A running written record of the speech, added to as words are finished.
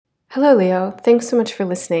Hello, Leo. Thanks so much for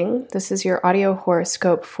listening. This is your audio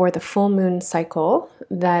horoscope for the full moon cycle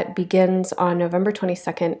that begins on November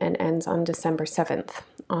 22nd and ends on December 7th.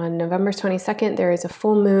 On November 22nd, there is a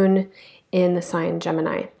full moon in the sign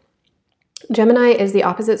Gemini. Gemini is the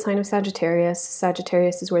opposite sign of Sagittarius.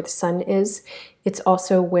 Sagittarius is where the sun is. It's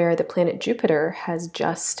also where the planet Jupiter has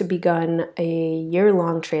just begun a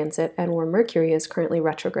year-long transit and where Mercury is currently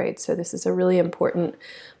retrograde. So this is a really important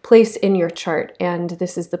place in your chart, and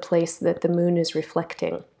this is the place that the moon is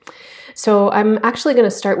reflecting. So I'm actually going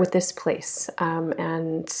to start with this place,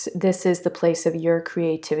 and this is the place of your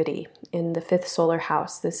creativity in the fifth solar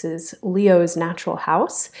house. This is Leo's natural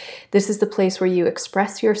house. This is the place where you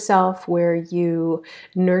express yourself, where you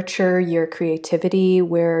nurture your creativity,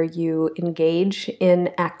 where you engage in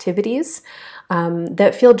activities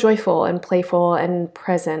that feel joyful and playful and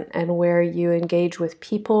present, and where you engage with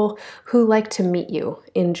people who like to meet you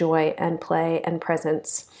in joy and play and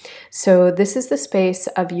presence. So this is the space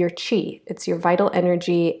of your chi. It's your vital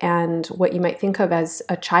energy and what you might think of as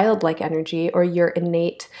a childlike energy or your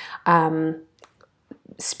innate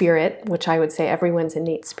spirit, which I would say everyone's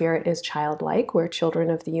innate spirit is childlike. We're children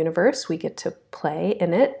of the universe. We get to play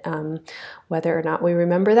in it. Whether or not we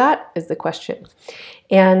remember that is the question.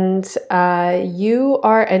 And you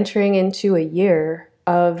are entering into a year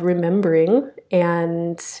of remembering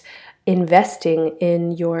and investing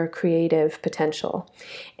in your creative potential.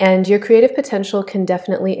 And your creative potential can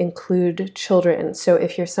definitely include children. So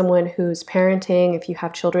if you're someone who's parenting, if you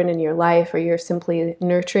have children in your life, or you're simply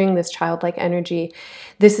nurturing this childlike energy,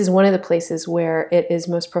 this is one of the places where it is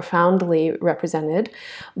most profoundly represented.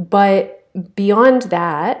 But beyond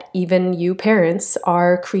that, even you parents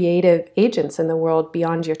are creative agents in the world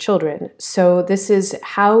beyond your children. So this is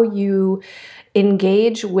how you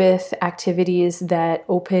engage with activities that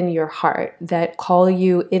open your heart, that call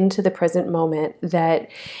you into the present moment, that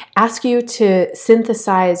ask you to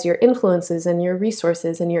synthesize your influences and your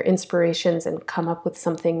resources and your inspirations and come up with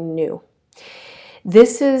something new.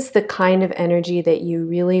 This is the kind of energy that you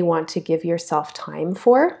really want to give yourself time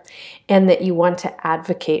for and that you want to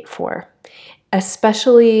advocate for,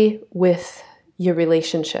 especially with your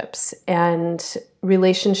relationships. And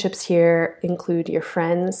relationships here include your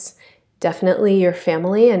friends, definitely your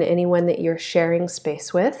family and anyone that you're sharing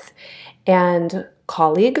space with, and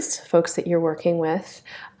colleagues, folks that you're working with,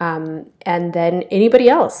 and then anybody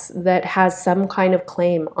else that has some kind of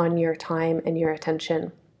claim on your time and your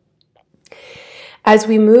attention. As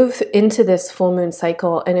we move into this full moon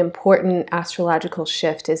cycle, an important astrological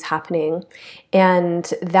shift is happening,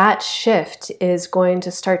 and that shift is going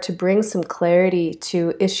to start to bring some clarity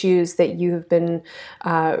to issues that you have been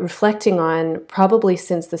reflecting on probably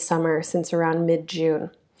since the summer, since around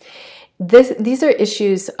mid-June. These are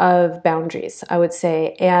issues of boundaries, I would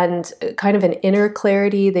say, and kind of an inner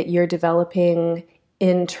clarity that you're developing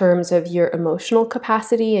in terms of your emotional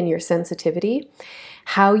capacity and your sensitivity.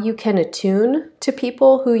 How you can attune to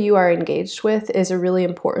people who you are engaged with is a really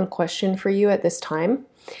important question for you at this time.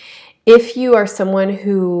 If you are someone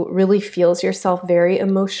who really feels yourself very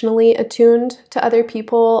emotionally attuned to other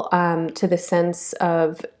people, to the sense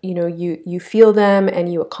of, you feel them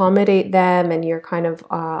and you accommodate them and you're kind of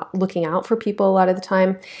looking out for people a lot of the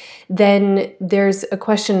time, then there's a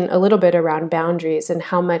question a little bit around boundaries and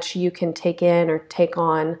how much you can take in or take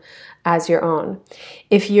on as your own.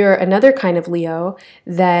 If you're another kind of Leo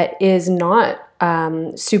that is not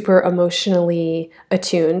super emotionally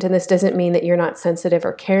attuned, and this doesn't mean that you're not sensitive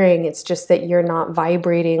or caring, it's just that you're not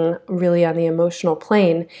vibrating really on the emotional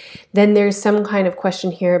plane, then there's some kind of question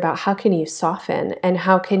here about how can you soften and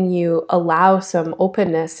how can you allow some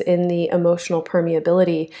openness in the emotional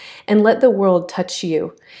permeability and let the world touch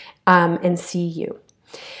you and see you.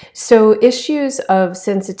 So issues of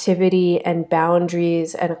sensitivity and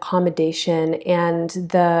boundaries and accommodation and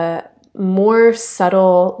the more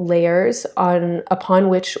subtle layers upon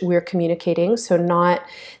which we're communicating, so not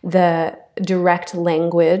the direct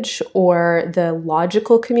language or the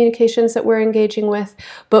logical communications that we're engaging with,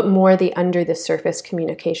 but more the under the surface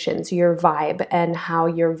communications, your vibe and how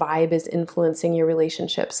your vibe is influencing your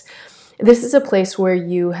relationships. This is a place where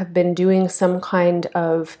you have been doing some kind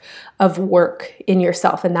of work in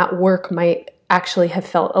yourself, and that work might actually have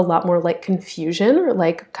felt a lot more like confusion or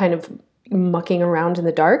like kind of mucking around in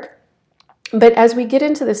the dark. But as we get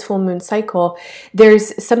into this full moon cycle,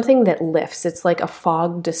 there's something that lifts. It's like a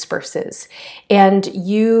fog disperses, and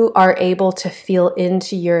you are able to feel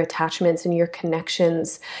into your attachments and your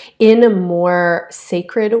connections in a more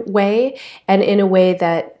sacred way and in a way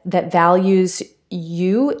that values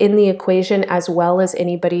you in the equation as well as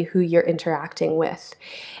anybody who you're interacting with.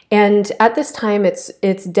 And at this time,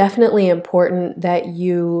 it's definitely important that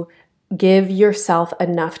you give yourself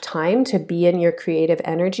enough time to be in your creative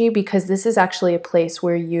energy, because this is actually a place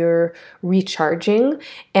where you're recharging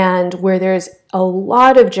and where there's a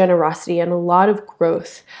lot of generosity and a lot of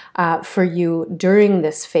growth for you during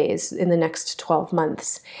this phase in the next 12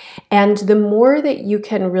 months. And the more that you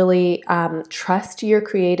can really trust your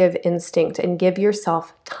creative instinct and give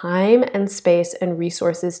yourself time and space and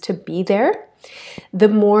resources to be there, the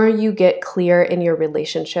more you get clear in your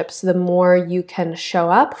relationships, the more you can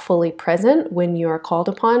show up fully present when you are called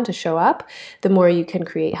upon to show up, the more you can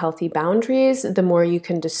create healthy boundaries, the more you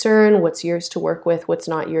can discern what's yours to work with, what's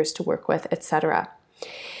not yours to work with, etc.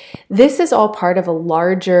 This is all part of a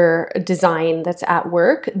larger design that's at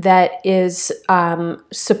work that is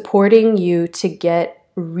supporting you to get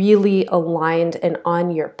really aligned and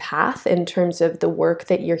on your path in terms of the work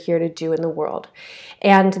that you're here to do in the world.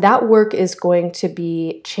 And that work is going to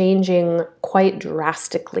be changing quite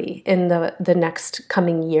drastically in the next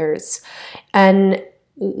coming years. And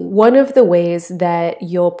one of the ways that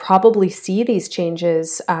you'll probably see these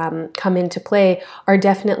changes come into play are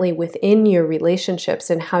definitely within your relationships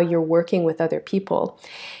and how you're working with other people.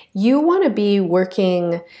 You want to be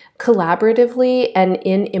working collaboratively and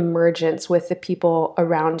in emergence with the people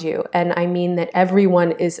around you. And I mean that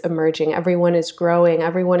everyone is emerging, everyone is growing,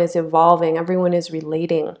 everyone is evolving, everyone is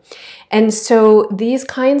relating. And so these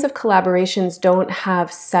kinds of collaborations don't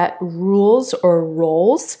have set rules or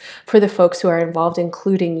roles for the folks who are involved,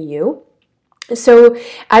 including you. So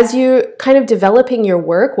as you're kind of developing your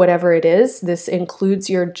work, whatever it is, this includes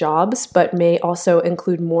your jobs, but may also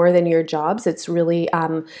include more than your jobs. It's really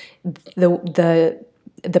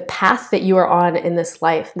the path that you are on in this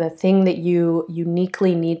life, the thing that you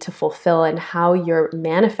uniquely need to fulfill, and how you're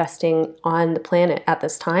manifesting on the planet at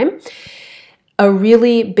this time. A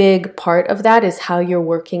really big part of that is how you're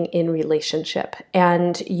working in relationship.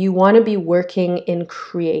 And you want to be working in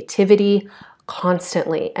creativity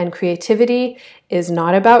constantly. And creativity is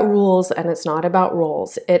not about rules and it's not about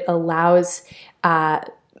roles. It allows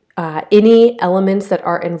any elements that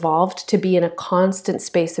are involved to be in a constant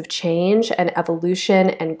space of change and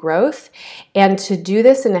evolution and growth. And to do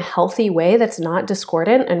this in a healthy way that's not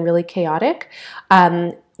discordant and really chaotic.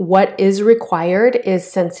 What is required is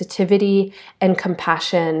sensitivity and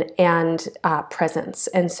compassion and presence.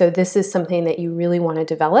 And so this is something that you really want to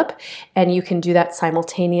develop, and you can do that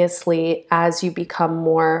simultaneously as you become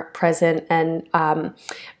more present and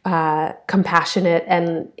compassionate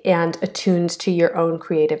and attuned to your own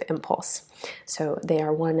creative impulse. So they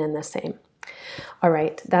are one and the same. All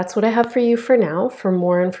right, that's what I have for you for now. For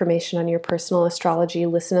more information on your personal astrology,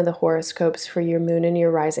 listen to the horoscopes for your moon and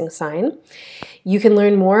your rising sign. You can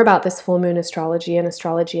learn more about this full moon astrology and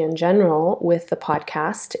astrology in general with the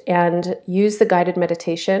podcast, and use the guided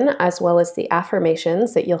meditation as well as the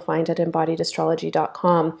affirmations that you'll find at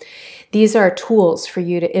embodiedastrology.com. These are tools for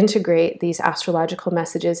you to integrate these astrological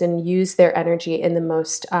messages and use their energy in the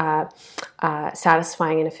most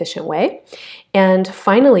satisfying and efficient way. And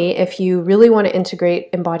finally, if you really want to integrate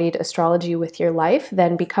embodied astrology with your life,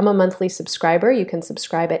 then become a monthly subscriber. You can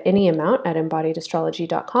subscribe at any amount at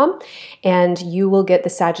embodiedastrology.com, and you will get the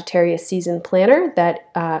Sagittarius season planner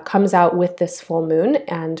that comes out with this full moon.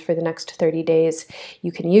 And for the next 30 days,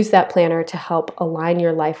 you can use that planner to help align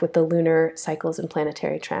your life with the lunar cycles and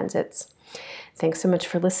planetary transits. Thanks so much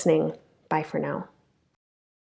for listening. Bye for now.